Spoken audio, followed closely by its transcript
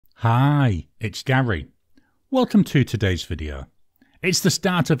Hi, it's Gary. Welcome to today's video. It's the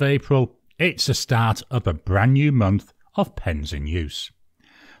start of April. It's the start of a brand new month of pens in use.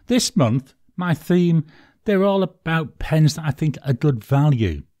 This month, my theme, they're all about pens that I think are good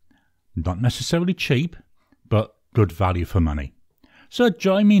value. Not necessarily cheap, but good value for money. So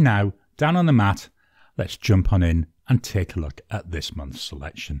join me now down on the mat. Let's jump on in and take a look at this month's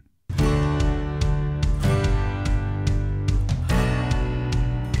selection.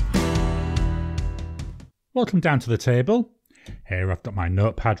 Welcome down to the table. Here I've got my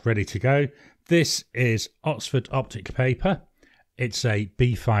notepad ready to go. This is Oxford Optic paper. It's a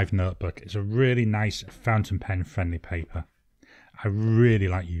B5 notebook. It's a really nice fountain pen friendly paper. I really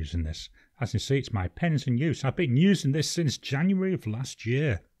like using this. As you see, it's my pens in use. I've been using this since January of last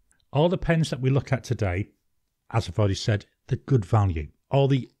year. All the pens that we look at today, as I've already said, they're good value. All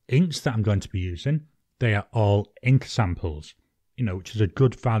the inks that I'm going to be using, they are all ink samples. Which is a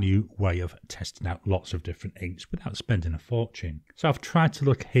good value way of testing out lots of different inks without spending a fortune. So I've tried to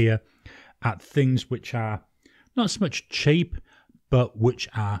look here at things which are not so much cheap, but which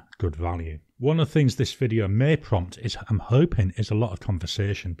are good value. One of the things this video may prompt is, I'm hoping, is a lot of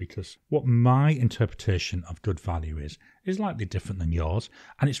conversation, because what my interpretation of good value is likely different than yours.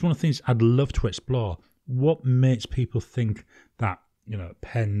 And it's one of the things I'd love to explore. What makes people think that,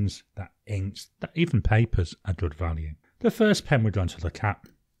 pens, that inks, that even papers are good value? The first pen we're going to look at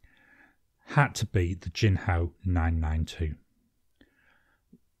had to be the Jinhao 992.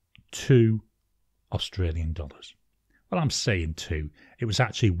 $2 Australian dollars. Well, I'm saying two. It was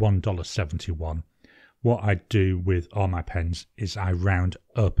actually $1.71. What I do with all my pens is I round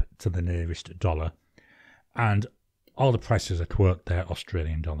up to the nearest dollar, and all the prices are quoted there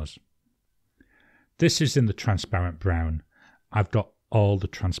Australian dollars. This is in the transparent brown. I've got all the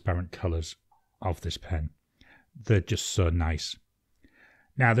transparent colours of this pen. They're just so nice.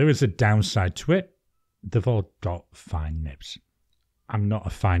 Now, there is a downside to it. They've all got fine nibs. I'm not a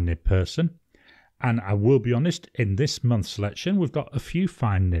fine nib person. And I will be honest, in this month's selection, we've got a few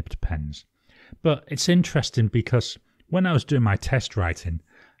fine nibbed pens. But it's interesting because when I was doing my test writing,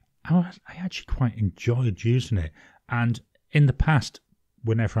 I actually quite enjoyed using it. And in the past,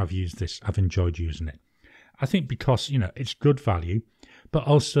 whenever I've used this, I've enjoyed using it. I think because, it's good value, but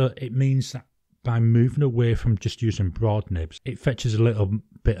also it means that by moving away from just using broad nibs, it fetches a little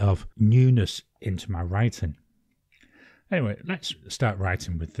bit of newness into my writing. Anyway, let's start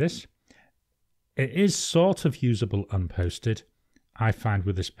writing with this. It is sort of usable unposted. I find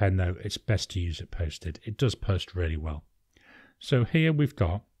with this pen, though, it's best to use it posted. It does post really well. So here we've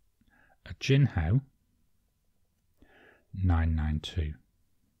got a Jinhao 992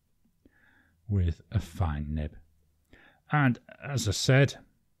 with a fine nib. And as I said,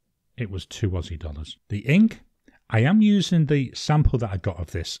 it was $2 Aussie dollars. The ink, I am using the sample that I got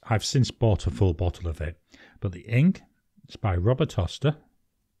of this. I've since bought a full bottle of it. But the ink, it's by Oster.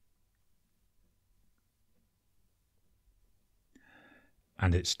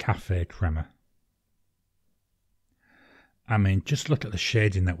 And it's Caffe Crema. I mean, just look at the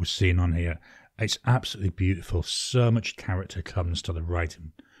shading that we're seeing on here. It's absolutely beautiful. So much character comes to the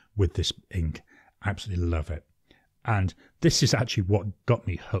writing with this ink. I absolutely love it. And this is actually what got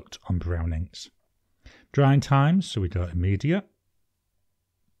me hooked on brown inks. Drying times, so we go immediate.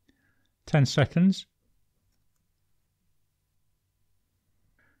 10 seconds.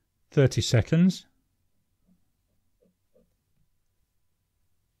 30 seconds.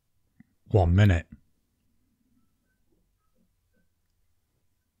 1 minute.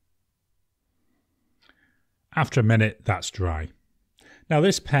 After a minute, that's dry. Now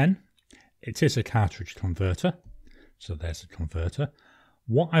this pen, it is a cartridge converter. So there's a converter.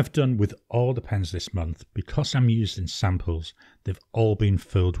 What I've done with all the pens this month, because I'm using samples, they've all been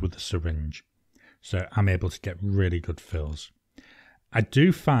filled with a syringe. So I'm able to get really good fills. I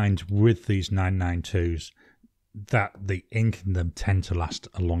do find with these 992s that the ink in them tend to last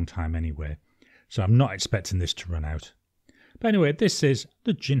a long time anyway. So I'm not expecting this to run out. But anyway, this is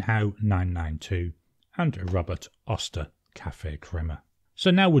the Jinhao 992 and Oster Caffe Crema.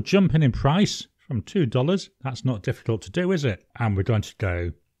 So now we're jumping in price. From $2, that's not difficult to do, is it? And we're going to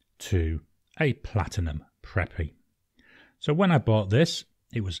go to a platinum Preppy. So when I bought this,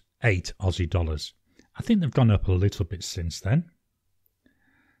 it was $8 Aussie dollars. I think they've gone up a little bit since then.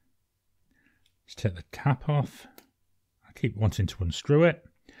 Let's take the cap off. I keep wanting to unscrew it.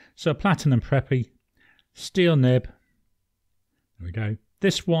 So platinum Preppy, steel nib. There we go.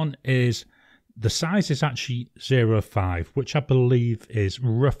 This one is, the size is actually 0.5, which I believe is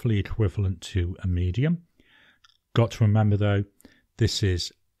roughly equivalent to a medium. Got to remember though, this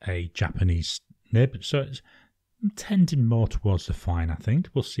is a Japanese nib, so it's I'm tending more towards the fine, I think.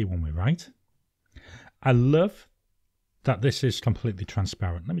 We'll see when we write. I love that this is completely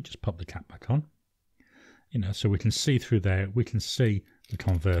transparent. Let me just pop the cap back on. So we can see through there. We can see the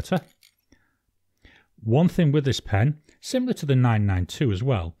converter. One thing with this pen, similar to the 992 as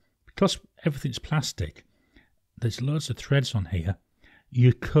well, because everything's plastic, there's loads of threads on here.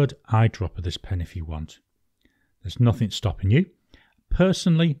 You could eyedropper this pen if you want. There's nothing stopping you.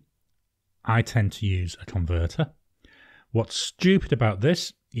 Personally, I tend to use a converter. What's stupid about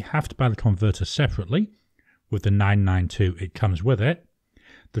this, you have to buy the converter separately. With the 992, it comes with it.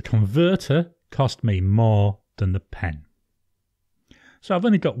 The converter cost me more than the pen. So I've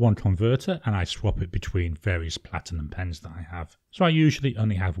only got one converter and I swap it between various platinum pens that I have. So I usually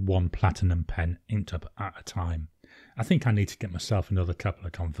only have one platinum pen inked up at a time. I think I need to get myself another couple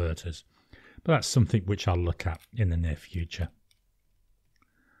of converters, but that's something which I'll look at in the near future.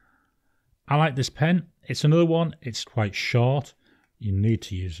 I like this pen. It's another one. It's quite short. You need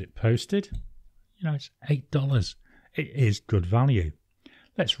to use it posted. It's $8. It is good value.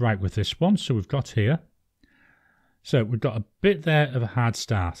 Let's write with this one. So we've got here. So we've got a bit there of a hard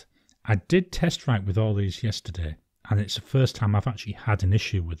start. I did test write with all these yesterday, and it's the first time I've actually had an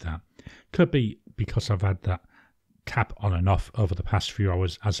issue with that. Could be because I've had that cap on and off over the past few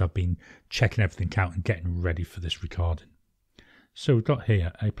hours as I've been checking everything out and getting ready for this recording. So we've got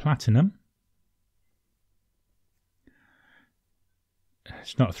here a platinum.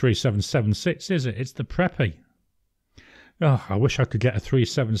 It's not a 3776, is it? It's the Preppy. Oh, I wish I could get a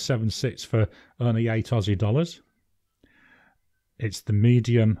 3776 for only $8 Aussie. It's the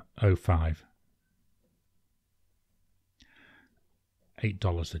medium 05.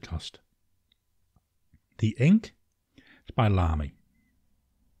 $8 the cost. The ink is by Lamy.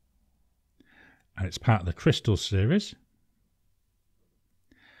 And it's part of the Crystal series.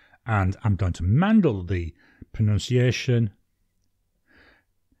 And I'm going to mangle the pronunciation.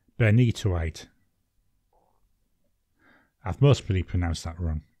 Benitoite. I've mostly pronounced that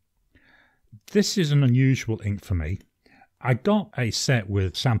wrong. This is an unusual ink for me. I got a set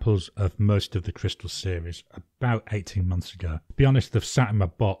with samples of most of the Crystal series about 18 months ago. To be honest, they've sat in my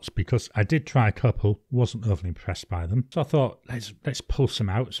box because I did try a couple, wasn't overly impressed by them. So I thought, let's pull some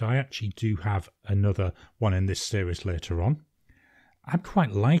out. So I actually do have another one in this series later on. I'm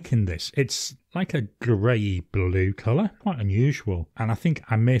quite liking this. It's like a grey blue colour, quite unusual. And I think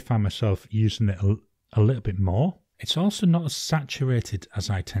I may find myself using it a little bit more. It's also not as saturated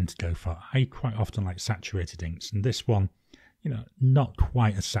as I tend to go for. I quite often like saturated inks, and this one, not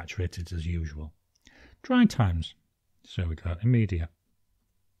quite as saturated as usual. Dry times. So we got immediate.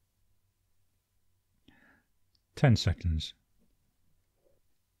 10 seconds.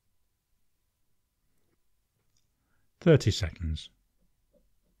 30 seconds.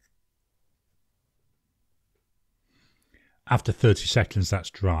 After 30 seconds, that's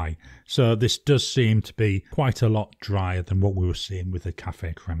dry. So this does seem to be quite a lot drier than what we were seeing with the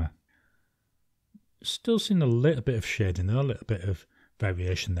Caffe Crema. Still seeing a little bit of shading there, a little bit of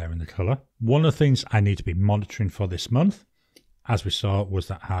variation there in the colour. One of the things I need to be monitoring for this month, as we saw, was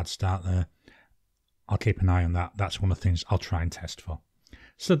that hard start there. I'll keep an eye on that. That's one of the things I'll try and test for.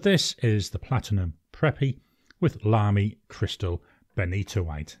 So this is the Platinum Preppy with Lamy Crystal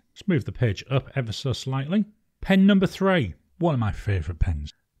Benitoite. Let's move the page up ever so slightly. Pen number 3, one of my favourite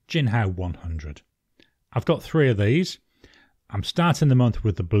pens, Jinhao 100. I've got 3 of these. I'm starting the month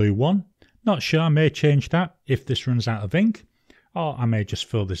with the blue one. Not sure, I may change that if this runs out of ink, or I may just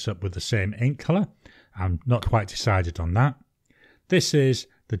fill this up with the same ink colour. I'm not quite decided on that. This is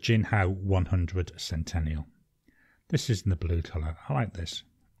the Jinhao 100 Centennial. This is in the blue colour. I like this.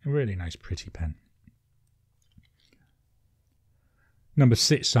 A really nice pretty pen. Number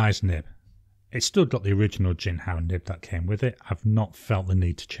 6 size nib. It's still got the original Jinhao nib that came with it. I've not felt the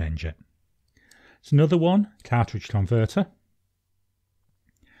need to change it. It's another one, cartridge converter.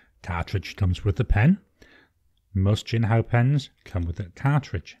 Cartridge comes with the pen. Most Jinhao pens come with a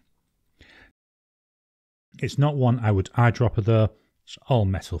cartridge. It's not one I would eyedropper though. It's all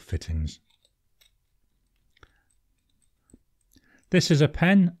metal fittings. This is a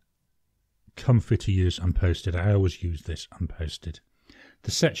pen, comfy to use unposted. I always use this unposted.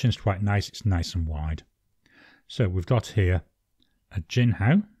 The section is quite nice. It's nice and wide. So we've got here a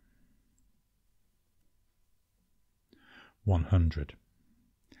Jinhao 100.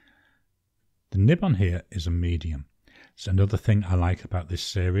 The nib on here is a medium. It's another thing I like about this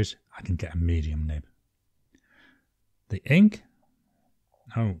series. I can get a medium nib. The ink.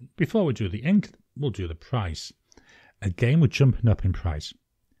 Oh, before we do the ink, we'll do the price. Again, we're jumping up in price.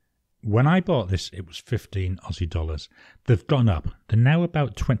 When I bought this, it was 15 Aussie dollars. They've gone up. They're now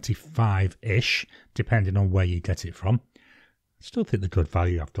about 25-ish, depending on where you get it from. Still think they're good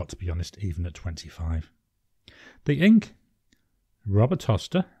value, I've got to be honest, even at 25. The ink, Robert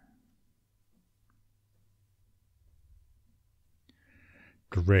Oster.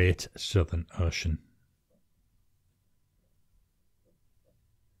 Great Southern Ocean.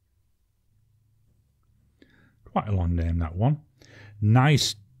 Quite a long name, that one.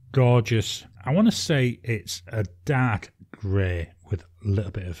 Nice, gorgeous. I want to say it's a dark grey with a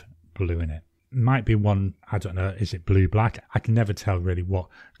little bit of blue in it. Might be one, I don't know, is it blue-black? I can never tell really what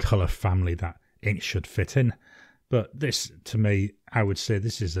colour family that ink should fit in. But this, to me, I would say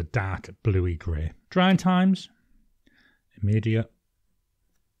this is a dark bluey grey. Drying times, immediate.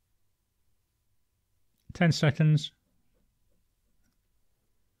 10 seconds.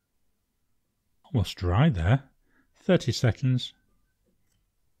 Almost dry there. 30 seconds.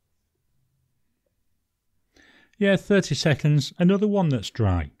 Yeah, 30 seconds. Another one that's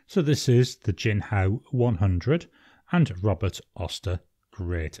dry. So this is the Jinhao 100 and Robert Oster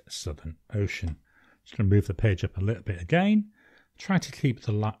Great Southern Ocean. Just going to move the page up a little bit again. Try to keep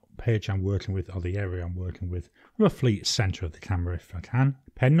the page I'm working with, or the area I'm working with, roughly centre of the camera if I can.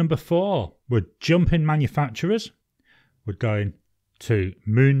 Pen number 4. We're jumping manufacturers. We're going to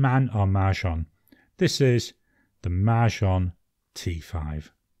Moonman or Majohn. This is the Majohn T5.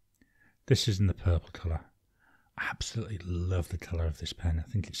 This is in the purple colour. I absolutely love the colour of this pen.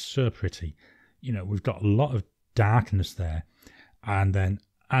 I think it's so pretty. You know, we've got a lot of darkness there, and then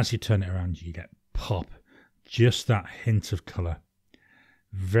as you turn it around you get pop, just that hint of colour.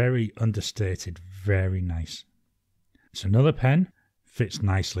 Very understated, very nice. It's another pen, fits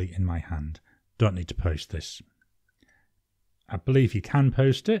nicely in my hand. Don't need to post this. I believe you can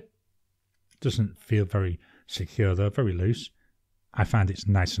post it. Doesn't feel very secure though, very loose. I find it's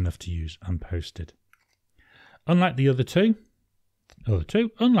nice enough to use unposted. Unlike the other two,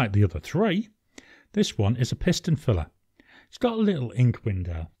 unlike the other 3, this one is a piston filler. It's got a little ink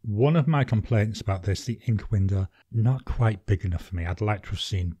window. One of my complaints about this, the ink window, not quite big enough for me. I'd like to have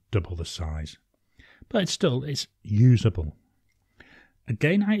seen double the size. But it's usable.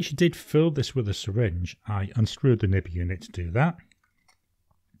 Again, I actually did fill this with a syringe. I unscrewed the nib unit to do that.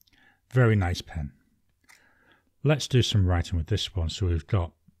 Very nice pen. Let's do some writing with this one. So we've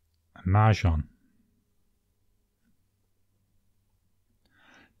got a Majohn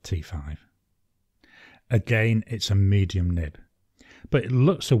T5. Again, it's a medium nib, but it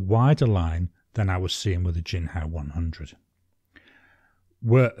looks a wider line than I was seeing with the Jinhao 100.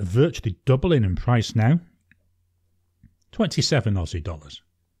 We're virtually doubling in price now. 27 Aussie dollars.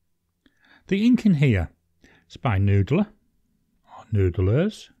 The ink in here is by Noodler, or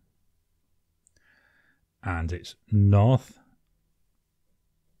Noodlers, and it's North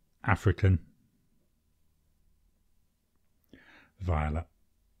African Violet.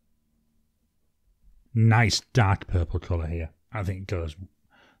 Nice dark purple colour here. I think it goes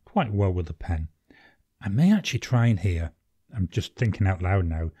quite well with the pen. I may actually try in here, I'm just thinking out loud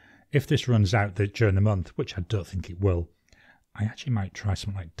now, if this runs out during the month, which I don't think it will, I actually might try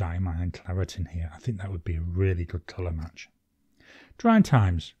something like Diamond Claret in here. I think that would be a really good colour match. Drying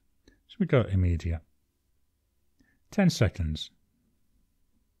times. So we go immediate. 10 seconds.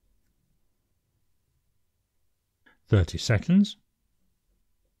 30 seconds.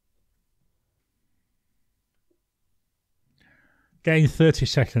 Again, 30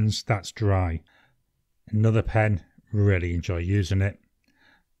 seconds, that's dry. Another pen, really enjoy using it.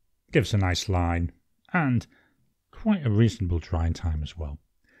 Gives a nice line and quite a reasonable drying time as well.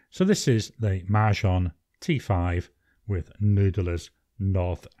 So this is the Majohn T5 with Noodlers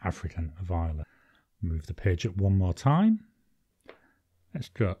North African Violet. Move the page up one more time. Let's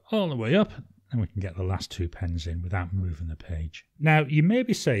go all the way up and we can get the last 2 pens in without moving the page. Now you may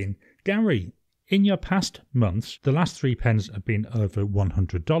be saying, Gary, in your past months, the last 3 pens have been over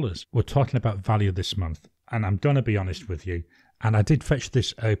 $100. We're talking about value this month, and I'm going to be honest with you, and I did fetch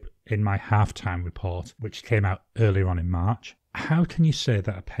this up in my halftime report, which came out earlier on in March. How can you say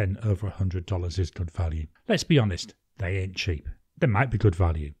that a pen over $100 is good value? Let's be honest, they ain't cheap. They might be good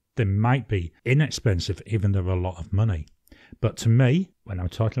value. They might be inexpensive, even though they're a lot of money. But to me, when I'm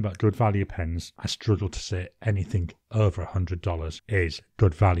talking about good value pens, I struggle to say anything over $100 is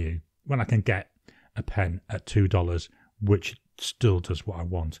good value when I can get a pen at $2, which still does what I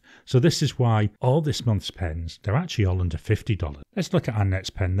want. So this is why all this month's pens, they're actually all under $50. Let's look at our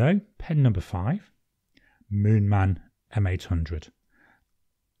next pen though. Pen number 5, Moonman M800.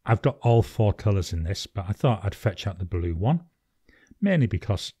 I've got all 4 colours in this, but I thought I'd fetch out the blue one, mainly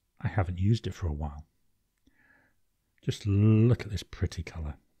because I haven't used it for a while. Just look at this pretty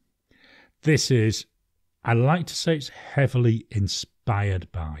colour. This is, I like to say it's heavily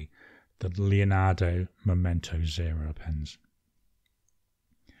inspired by the Leonardo Memento Zero pens.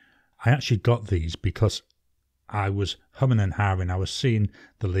 I actually got these because I was humming and hawing. I was seeing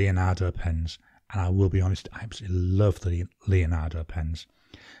the Leonardo pens, and I will be honest, I absolutely love the Leonardo pens.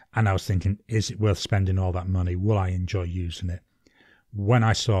 And I was thinking, is it worth spending all that money? Will I enjoy using it? When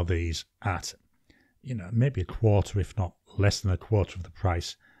I saw these at, maybe a quarter, if not less than a quarter of the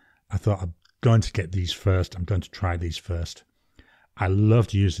price, I thought, I'm going to get these first. I'm going to try these first. I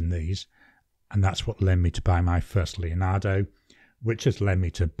loved using these, and that's what led me to buy my first Leonardo, which has led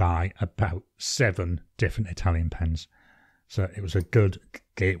me to buy about 7 different Italian pens. So it was a good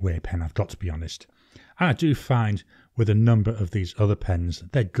gateway pen, I've got to be honest. And I do find with a number of these other pens,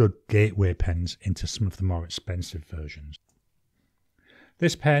 they're good gateway pens into some of the more expensive versions.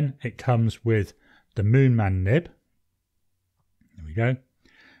 This pen, it comes with the Moonman nib. There we go.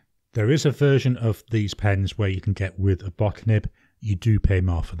 There is a version of these pens where you can get with a Bock nib. You do pay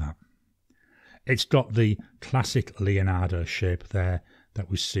more for that. It's got the classic Leonardo shape there that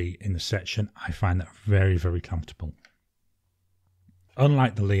we see in the section. I find that very, very comfortable.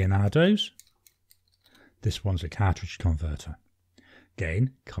 Unlike the Leonardos, this one's a cartridge converter.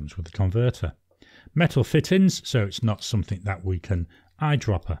 Again, comes with a converter. Metal fittings, so it's not something that we can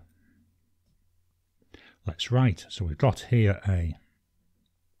eyedropper. Let's write. So we've got here I'm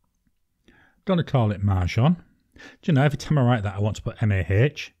going to call it Majohn. Do you know, every time I write that, I want to put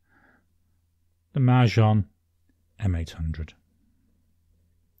MAH. The Majohn M800.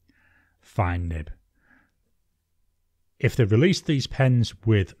 Fine nib. If they released these pens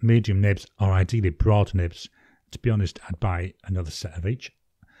with medium nibs or ideally broad nibs, to be honest, I'd buy another set of each.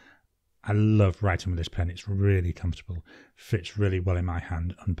 I love writing with this pen. It's really comfortable. Fits really well in my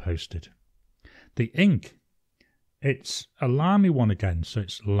hand unposted. The ink, it's a Lamy one again. So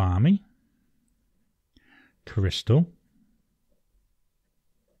it's Lamy, Crystal,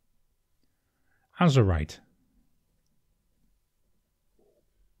 Azurite.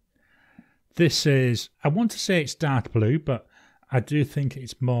 This is, I want to say it's dark blue, but I do think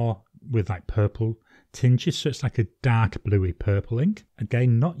it's more with like purple tinges, so it's like a dark bluey purple ink.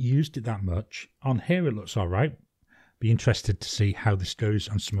 Again, not used it that much. On here it looks alright. Be interested to see how this goes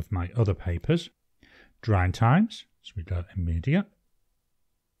on some of my other papers. Drying times, so we got immediate.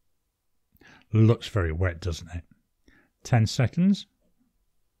 Looks very wet, doesn't it? 10 seconds.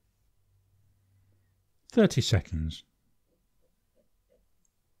 30 seconds.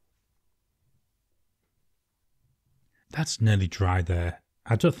 That's nearly dry there.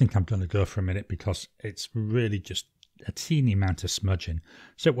 I don't think I'm going to go for a minute because it's really just a teeny amount of smudging.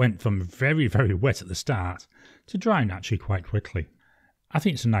 So it went from very, very wet at the start to drying actually quite quickly. I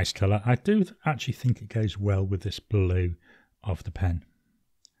think it's a nice colour. I do actually think it goes well with this blue of the pen.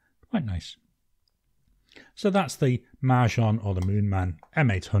 Quite nice. So that's the Majohn or the Moonman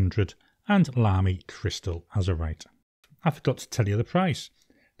M800 and Lamy Crystal Azurite. I forgot to tell you the price.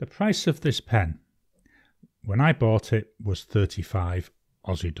 The price of this pen, when I bought it, was 35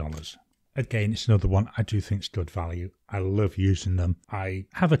 Aussie dollars. Again, it's another one I do think is good value. I love using them. I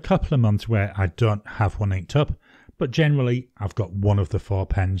have a couple of months where I don't have one inked up, but generally I've got one of the 4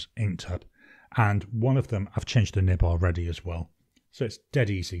 pens inked up, and one of them I've changed the nib already as well. So it's dead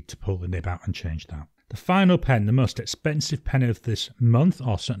easy to pull the nib out and change that. The final pen, the most expensive pen of this month,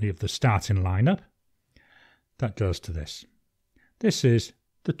 or certainly of the starting lineup, that goes to this. This is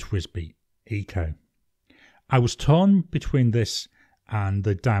the TWSBI Eco. I was torn between this and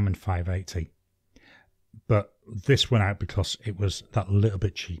the Diamond 580, but this went out because it was that little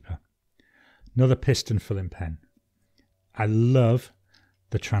bit cheaper. Another piston filling pen. I love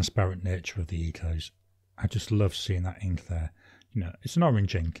the transparent nature of the Ecos. I just love seeing that ink there. It's an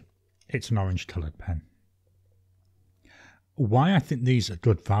orange ink. It's an orange coloured pen. Why I think these are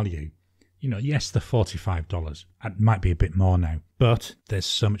good value, yes, they're $45. It might be a bit more now, but there's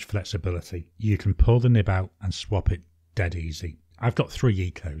so much flexibility. You can pull the nib out and swap it dead easy. I've got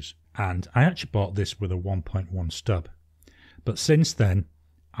 3 Ecos, and I actually bought this with a 1.1 stub. But since then,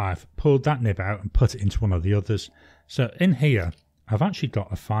 I've pulled that nib out and put it into one of the others. So in here, I've actually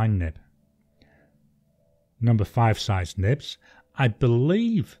got a fine nib. Number 5 size nibs. I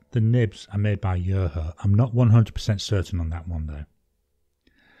believe the nibs are made by Yoho. I'm not 100% certain on that one though.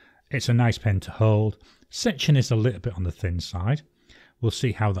 It's a nice pen to hold. Section is a little bit on the thin side. We'll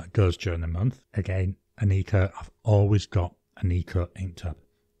see how that goes during the month. Again, an Eco. I've always got an Eco inked up.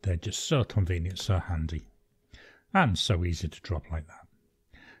 They're just so convenient, so handy. And so easy to drop like that.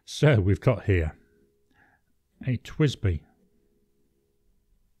 So we've got here a TWSBI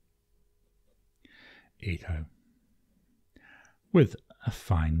Eco with a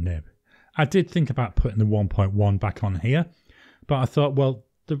fine nib. I did think about putting the 1.1 back on here, but I thought, well,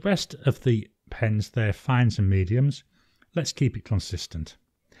 the rest of the pens, they're fines and mediums. Let's keep it consistent.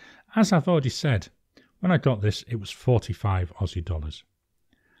 As I've already said, when I got this, it was 45 Aussie dollars.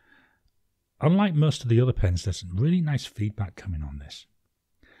 Unlike most of the other pens, there's some really nice feedback coming on this.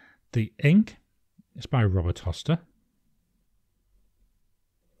 The ink is by Oster,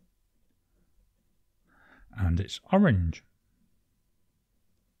 and it's orange.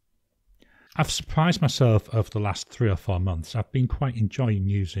 I've surprised myself over the last 3 or 4 months. I've been quite enjoying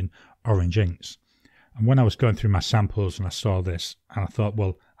using orange inks. And when I was going through my samples and I saw this, and I thought,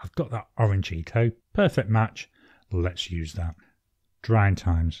 well, I've got that orange eco, perfect match, let's use that. Drying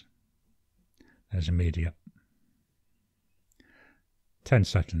times, there's immediate. 10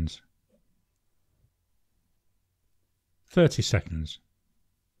 seconds. 30 seconds.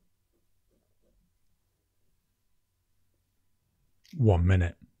 1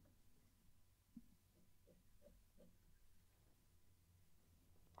 minute.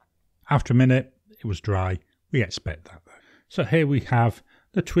 After a minute, it was dry. We expect that though. So here we have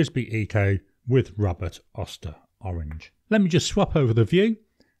the TWSBI Eco with Robert Oster Orange. Let me just swap over the view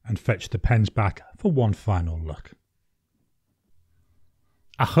and fetch the pens back for one final look.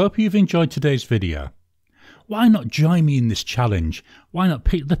 I hope you've enjoyed today's video. Why not join me in this challenge? Why not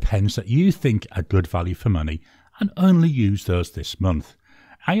pick the pens that you think are good value for money and only use those this month?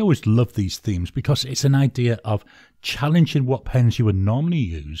 I always love these themes because it's an idea of challenging what pens you would normally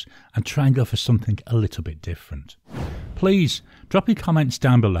use and try and go for something a little bit different. Please drop your comments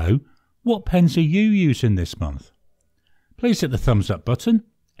down below. What pens are you using this month? Please hit the thumbs up button.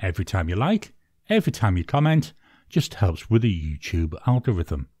 Every time you like, every time you comment, just helps with the YouTube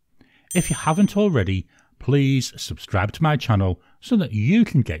algorithm. If you haven't already, please subscribe to my channel so that you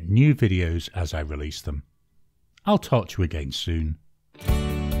can get new videos as I release them. I'll talk to you again soon.